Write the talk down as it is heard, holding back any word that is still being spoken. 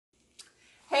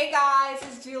Hey guys,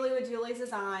 it's Julie with Julie's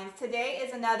Designs. Today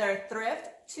is another thrift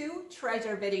to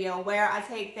treasure video where I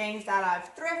take things that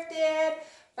I've thrifted,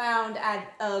 found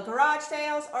at garage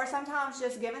sales, or sometimes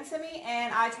just given to me,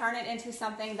 and I turn it into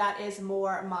something that is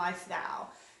more my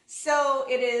style. So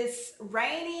it is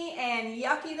rainy and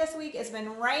yucky this week. It's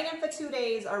been raining for 2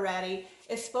 days already.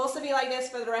 It's supposed to be like this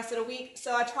for the rest of the week.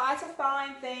 So I tried to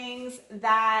find things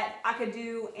that I could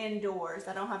do indoors.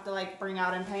 I don't have to like bring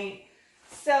out and paint.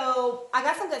 So I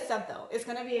got some good stuff though. It's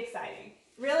going to be exciting.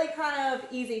 Really kind of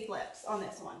easy flips on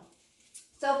this one.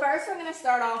 So first we're going to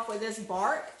start off with this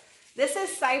bark. This is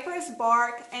cypress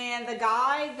bark, and the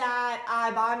guy that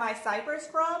I buy my cypress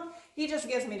from, he just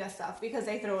gives me this stuff because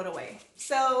they throw it away.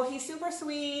 So he's super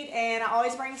sweet, and I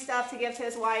always bring stuff to give to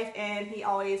his wife, and he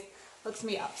always hooks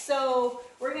me up. So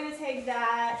we're going to take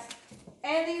that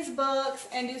and these books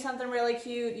and do something really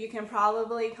cute. You can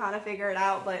probably kind of figure it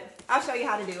out, but I'll show you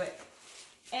how to do it.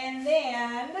 And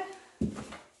then,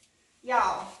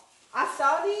 y'all, I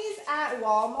saw these at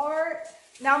Walmart.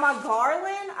 Now my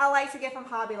garland, I like to get from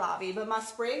Hobby Lobby, but my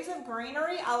sprigs of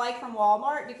greenery, I like from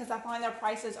Walmart because I find their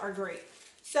prices are great.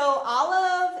 So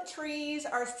olive trees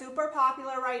are super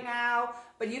popular right now,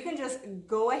 but you can just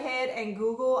go ahead and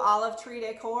Google olive tree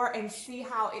decor and see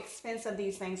how expensive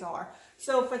these things are.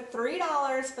 So for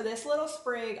 $3 for this little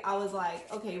sprig, I was like,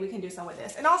 okay, we can do some with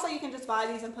this. And also you can just buy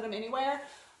these and put them anywhere,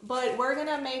 but we're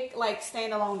gonna make like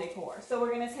standalone decor. So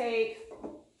we're gonna take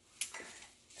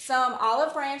some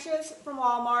olive branches from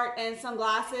Walmart and some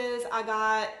glasses.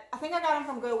 I think I got them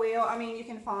from Goodwill. I mean, you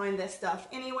can find this stuff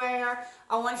anywhere.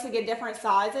 I wanted to get different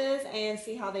sizes and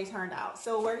see how they turned out.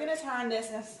 So we're gonna turn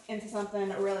this into something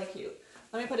really cute.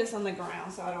 Let me put this on the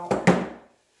ground so I don't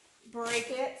break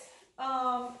it.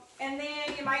 And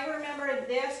then you might remember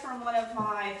this from one of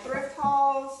my thrift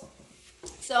hauls.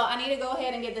 So I need to go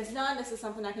ahead and get this done. This is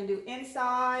something I can do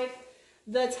inside.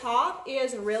 The top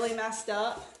is really messed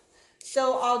up.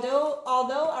 So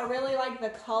although I really like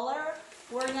the color,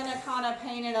 we're gonna kind of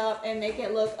paint it up and make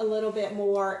it look a little bit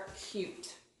more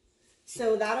cute.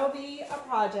 So that'll be a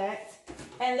project.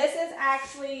 And this is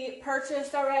actually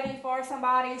purchased already for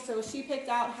somebody. So she picked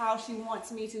out how she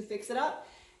wants me to fix it up.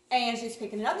 And she's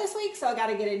picking it up this week, so I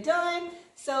gotta get it done.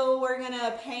 So we're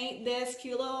gonna paint this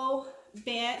cute little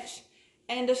bench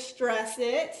and distress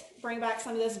it, bring back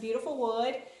some of this beautiful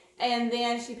wood. And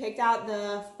then she picked out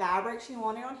the fabric she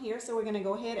wanted on here, so we're going to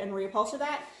go ahead and reupholster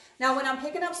that. Now, when I'm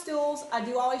picking up stools, I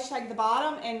do always check the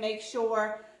bottom and make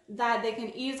sure that they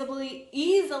can easily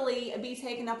be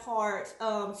taken apart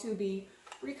to be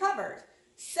recovered.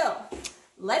 So,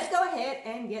 let's go ahead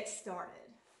and get started.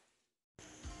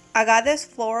 I got this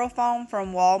floral foam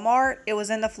from Walmart. It was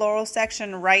in the floral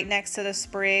section right next to the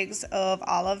sprigs of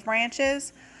olive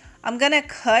branches. I'm going to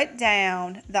cut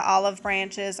down the olive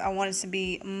branches. I want it to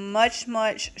be much,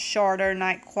 much shorter,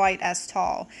 not quite as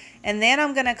tall. And then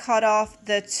I'm going to cut off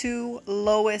the two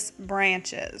lowest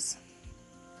branches.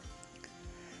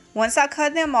 Once I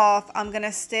cut them off, I'm going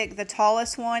to stick the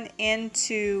tallest one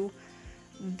into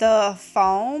the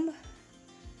foam.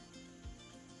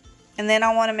 And then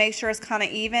I want to make sure it's kind of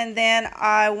even. Then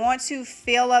I want to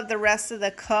fill up the rest of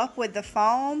the cup with the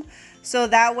foam, so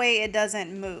that way it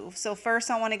doesn't move. So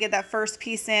first I want to get that first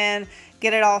piece in,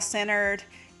 get it all centered,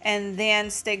 and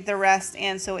then stick the rest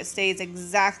in so it stays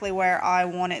exactly where I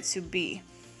want it to be.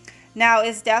 Now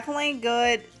it's definitely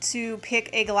good to pick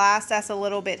a glass that's a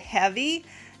little bit heavy.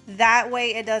 That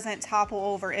way it doesn't topple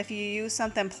over. If you use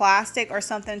something plastic or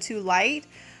something too light,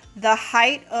 the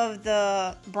height of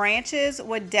the branches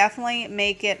would definitely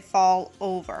make it fall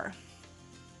over.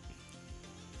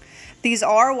 These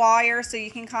are wires, so you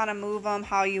can kind of move them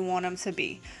how you want them to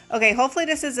be. Okay, hopefully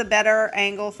this is a better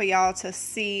angle for y'all to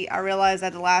see. I realized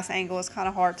that the last angle was kind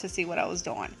of hard to see what I was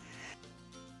doing.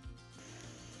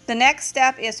 The next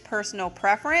step is personal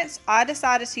preference. I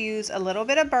decided to use a little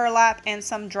bit of burlap and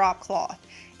some drop cloth.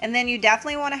 And then you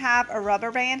definitely want to have a rubber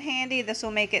band handy. This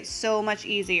will make it so much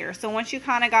easier. So once you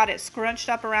kind of got it scrunched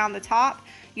up around the top,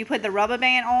 you put the rubber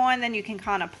band on, then you can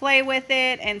kind of play with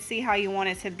it and see how you want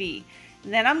it to be.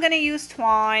 Then I'm going to use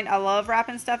twine. I love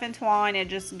wrapping stuff in twine. It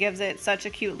just gives it such a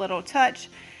cute little touch.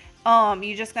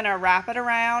 You're just going to wrap it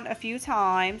around a few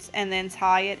times and then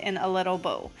tie it in a little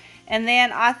bow. And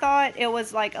then I thought it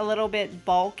was like a little bit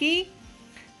bulky,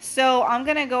 so I'm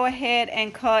going to go ahead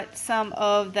and cut some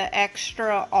of the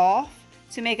extra off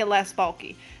to make it less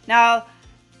bulky. Now,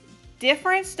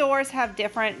 different stores have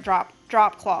different drop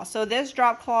cloth. So this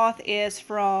drop cloth is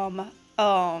from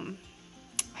Home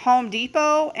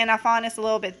Depot, and I find it's a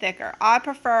little bit thicker. I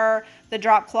prefer the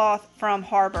drop cloth from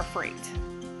Harbor Freight.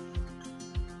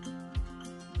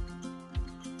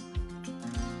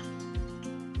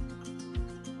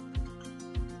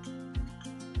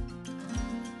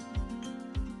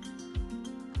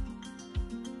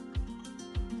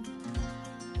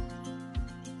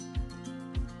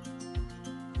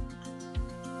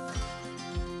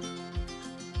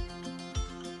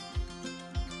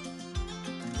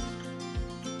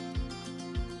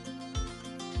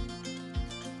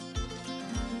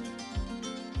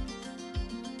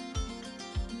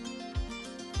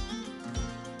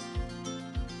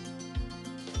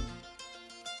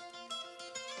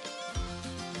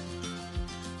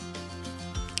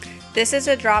 This is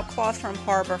a drop cloth from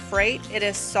Harbor Freight. It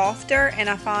is softer and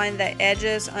I find the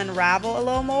edges unravel a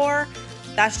little more.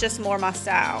 That's just more my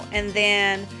style. And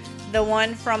then the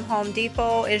one from Home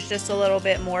Depot is just a little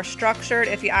bit more structured.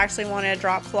 If you actually wanted a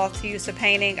drop cloth to use to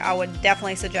painting, I would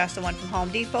definitely suggest the one from Home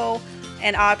Depot.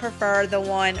 And I prefer the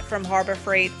one from Harbor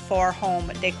Freight for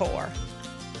home decor.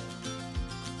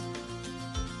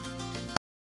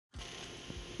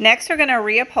 Next, we're going to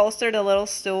reupholster the little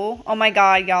stool. Oh my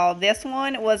god, y'all, this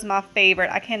one was my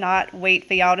favorite. I cannot wait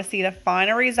for y'all to see the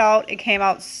final result. It came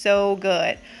out so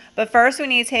good. But first, we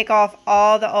need to take off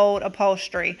all the old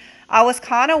upholstery. I was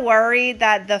kind of worried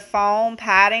that the foam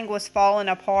padding was falling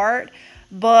apart,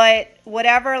 but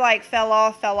whatever like fell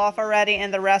off already,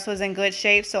 and the rest was in good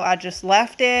shape, so I just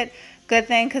left it. Good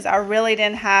thing, because I really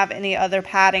didn't have any other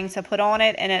padding to put on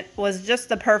it, and it was just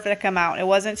the perfect amount. It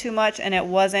wasn't too much and it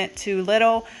wasn't too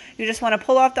little. You just want to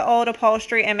pull off the old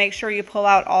upholstery and make sure you pull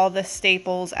out all the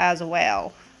staples as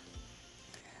well.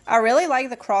 I really like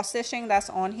the cross stitching that's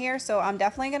on here, so I'm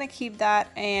definitely going to keep that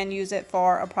and use it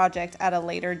for a project at a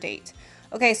later date.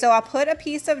 Okay, so I put a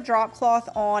piece of drop cloth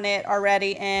on it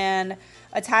already and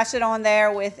attached it on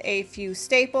there with a few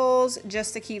staples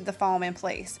just to keep the foam in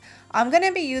place. I'm going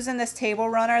to be using this table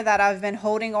runner that I've been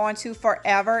holding on to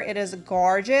forever. It is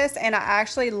gorgeous and I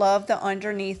actually love the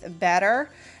underneath better.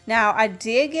 Now, I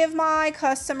did give my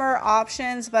customer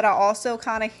options, but I also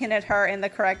kind of hinted her in the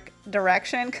correct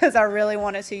direction because I really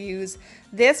wanted to use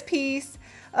this piece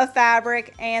of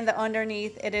fabric and the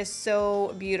underneath. It is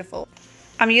so beautiful.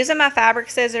 I'm using my fabric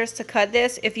scissors to cut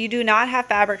this. If you do not have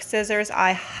fabric scissors,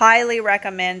 I highly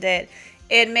recommend it.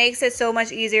 It makes it so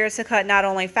much easier to cut not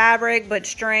only fabric, but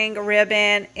string,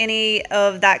 ribbon, any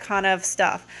of that kind of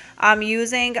stuff. I'm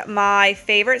using my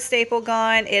favorite staple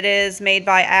gun. It is made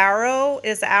by Arrow.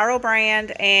 It's the Arrow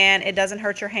brand and it doesn't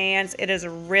hurt your hands. It is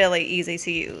really easy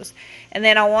to use. And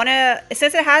then I want to,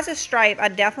 since it has a stripe, I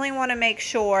definitely want to make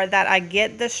sure that I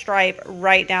get the stripe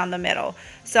right down the middle.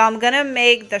 So I'm going to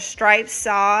make the stripe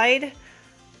side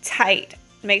tight.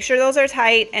 Make sure those are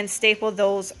tight and staple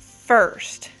those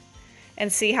first.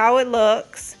 And see how it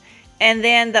looks. And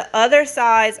then the other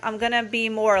sides, I'm going to be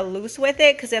more loose with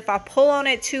it, because if I pull on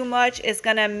it too much, it's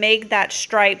going to make that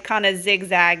stripe kind of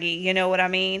zigzaggy, you know what I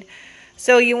mean?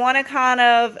 So you want to kind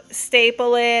of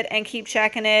staple it and keep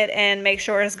checking it and make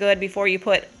sure it's good before you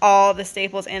put all the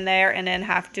staples in there and then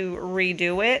have to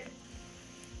redo it.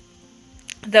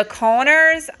 The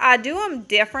corners, I do them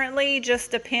differently just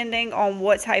depending on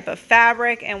what type of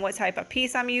fabric and what type of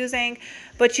piece I'm using.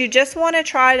 But you just want to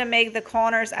try to make the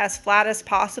corners as flat as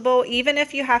possible, even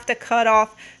if you have to cut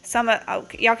off some of, oh,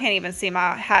 y'all can't even see,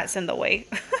 my hat's in the way.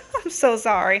 I'm so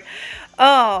sorry.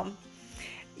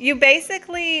 You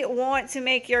basically want to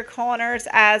make your corners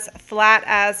as flat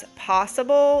as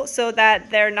possible so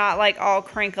that they're not like all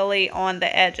crinkly on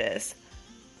the edges.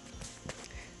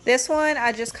 This one,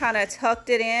 I just kind of tucked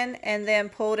it in and then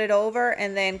pulled it over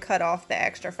and then cut off the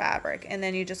extra fabric. And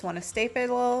then you just want to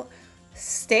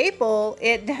staple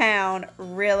it down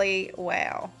really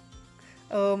well.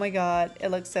 Oh my God, it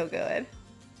looks so good.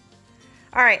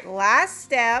 All right, last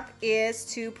step is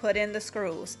to put in the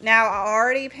screws. Now, I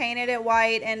already painted it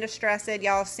white and distressed it.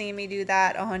 Y'all seen me do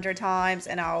that 100 times,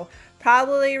 and I'll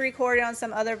probably record it on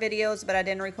some other videos, but I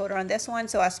didn't record it on this one.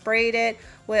 So I sprayed it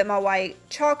with my white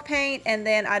chalk paint, and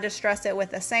then I distressed it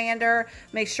with a sander.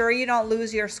 Make sure you don't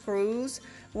lose your screws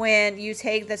when you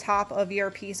take the top of your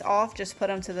piece off. Just put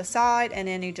them to the side, and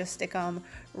then you just stick them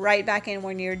right back in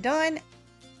when you're done.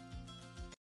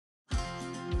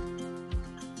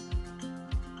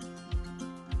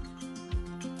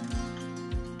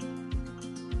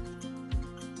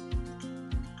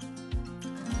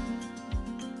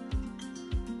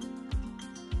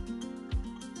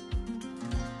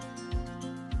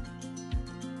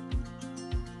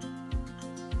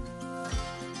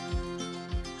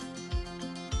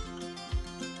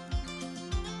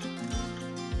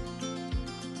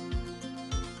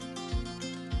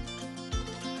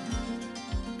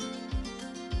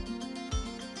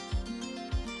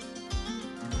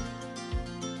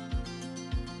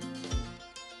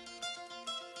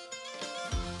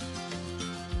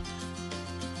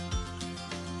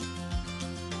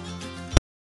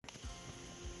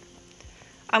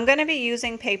 I'm going to be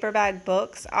using paper bag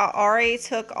books. I already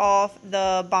took off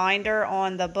the binder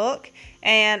on the book,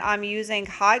 and I'm using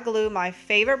hot glue. My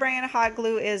favorite brand of hot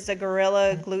glue is the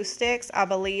Gorilla Glue Sticks. I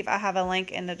believe I have a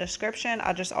link in the description.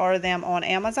 I just ordered them on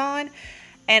Amazon,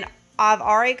 and I've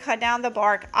already cut down the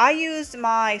bark. I used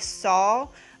my saw,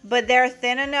 but they're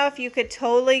thin enough you could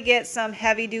totally get some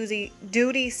heavy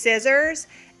duty scissors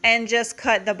and just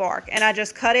cut the bark. And I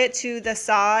just cut it to the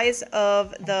size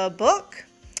of the book.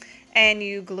 and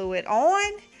you glue it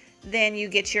on. Then you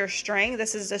get your string.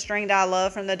 This is the string that I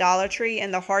love from the Dollar Tree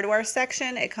in the hardware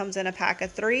section. It comes in a pack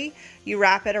of 3. You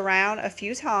wrap it around a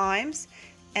few times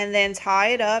and then tie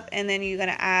it up, and then you're going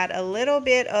to add a little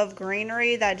bit of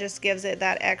greenery that just gives it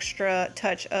that extra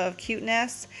touch of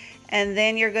cuteness, and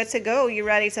then you're good to go. You're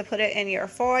ready to put it in your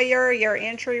foyer, your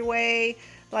entryway.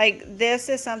 Like, this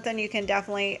is something you can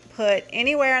definitely put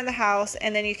anywhere in the house,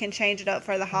 and then you can change it up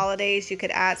for the holidays. You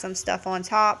could add some stuff on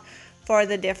top for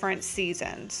the different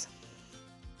seasons.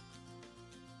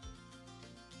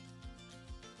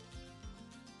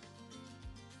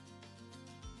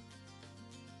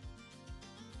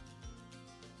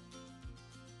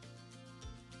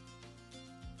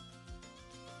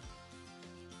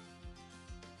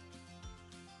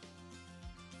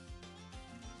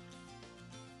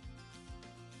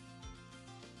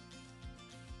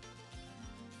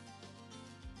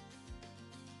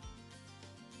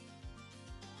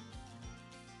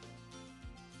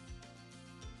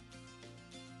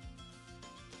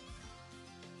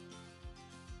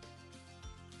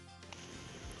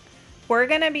 We're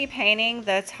going to be painting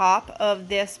the top of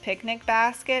this picnic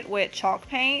basket with chalk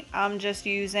paint. I'm just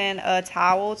using a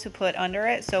towel to put under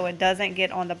it so it doesn't get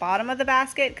on the bottom of the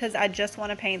basket, because I just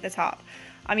want to paint the top.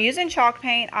 I'm using chalk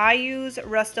paint. I use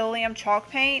Rust-Oleum chalk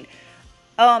paint.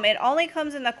 It only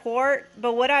comes in the quart,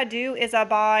 but what I do is I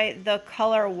buy the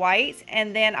color white,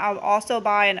 and then I'll also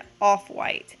buy an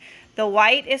off-white. The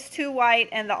white is too white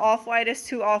and the off-white is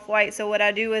too off-white, so what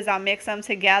I do is I mix them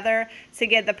together to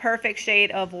get the perfect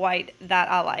shade of white that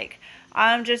I like.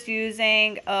 I'm just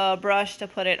using a brush to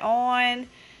put it on,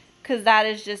 because that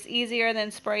is just easier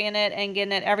than spraying it and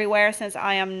getting it everywhere, since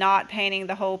I am not painting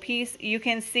the whole piece. You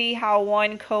can see how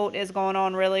one coat is going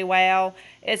on really well.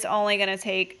 It's only going to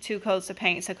take 2 coats of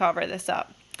paint to cover this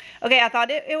up. Okay, I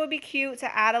thought it would be cute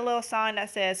to add a little sign that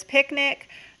says picnic.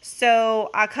 So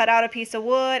I cut out a piece of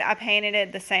wood. I painted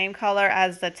it the same color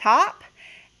as the top.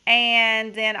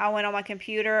 And then I went on my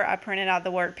computer. I printed out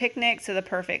the word picnic to the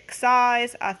perfect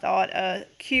size. I thought a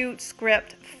cute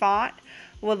script font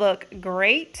would look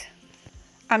great.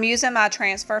 I'm using my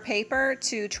transfer paper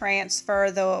to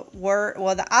transfer the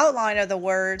the outline of the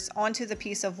words onto the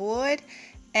piece of wood,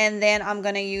 and then I'm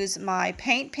going to use my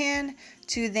paint pen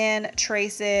to then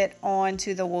trace it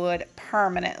onto the wood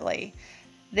permanently.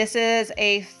 This is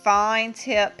a fine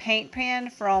tip paint pen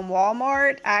from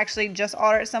Walmart. I actually just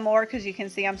ordered some more because you can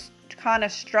see I'm kind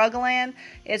of struggling.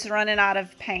 It's running out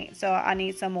of paint, so I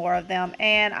need some more of them,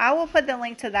 and I will put the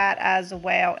link to that as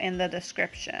well in the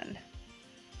description.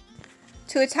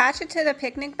 To attach it to the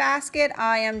picnic basket,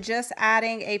 I am just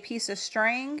adding a piece of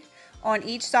string on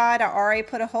each side. I already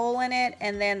put a hole in it,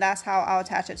 and then that's how I'll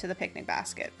attach it to the picnic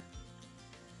basket.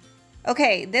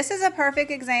 Okay, this is a perfect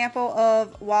example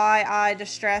of why I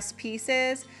distress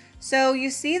pieces. So you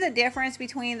see the difference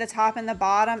between the top and the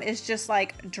bottom is just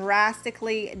like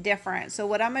drastically different. So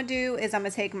what I'm gonna do is I'm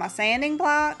gonna take my sanding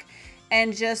block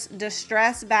and just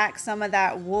distress back some of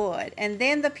that wood, and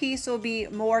then the piece will be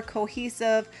more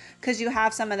cohesive because you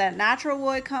have some of that natural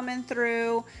wood coming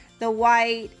through the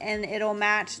white, and it'll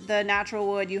match the natural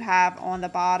wood you have on the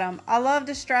bottom. I love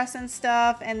distressing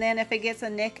stuff, and then if it gets a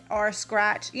nick or a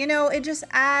scratch, you know, it just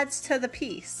adds to the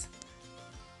piece.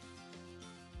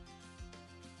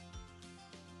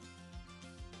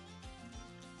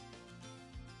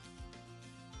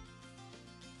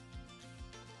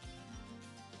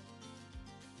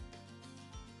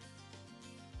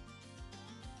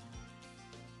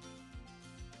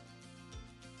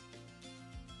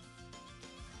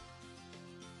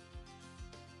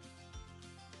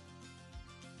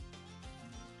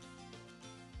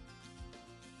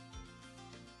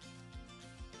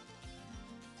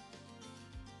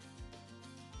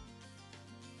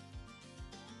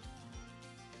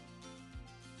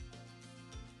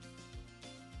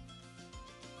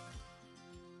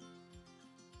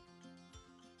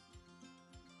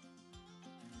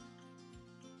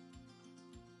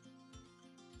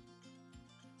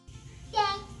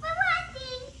 Thanks for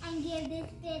watching, and give this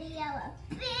video a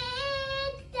big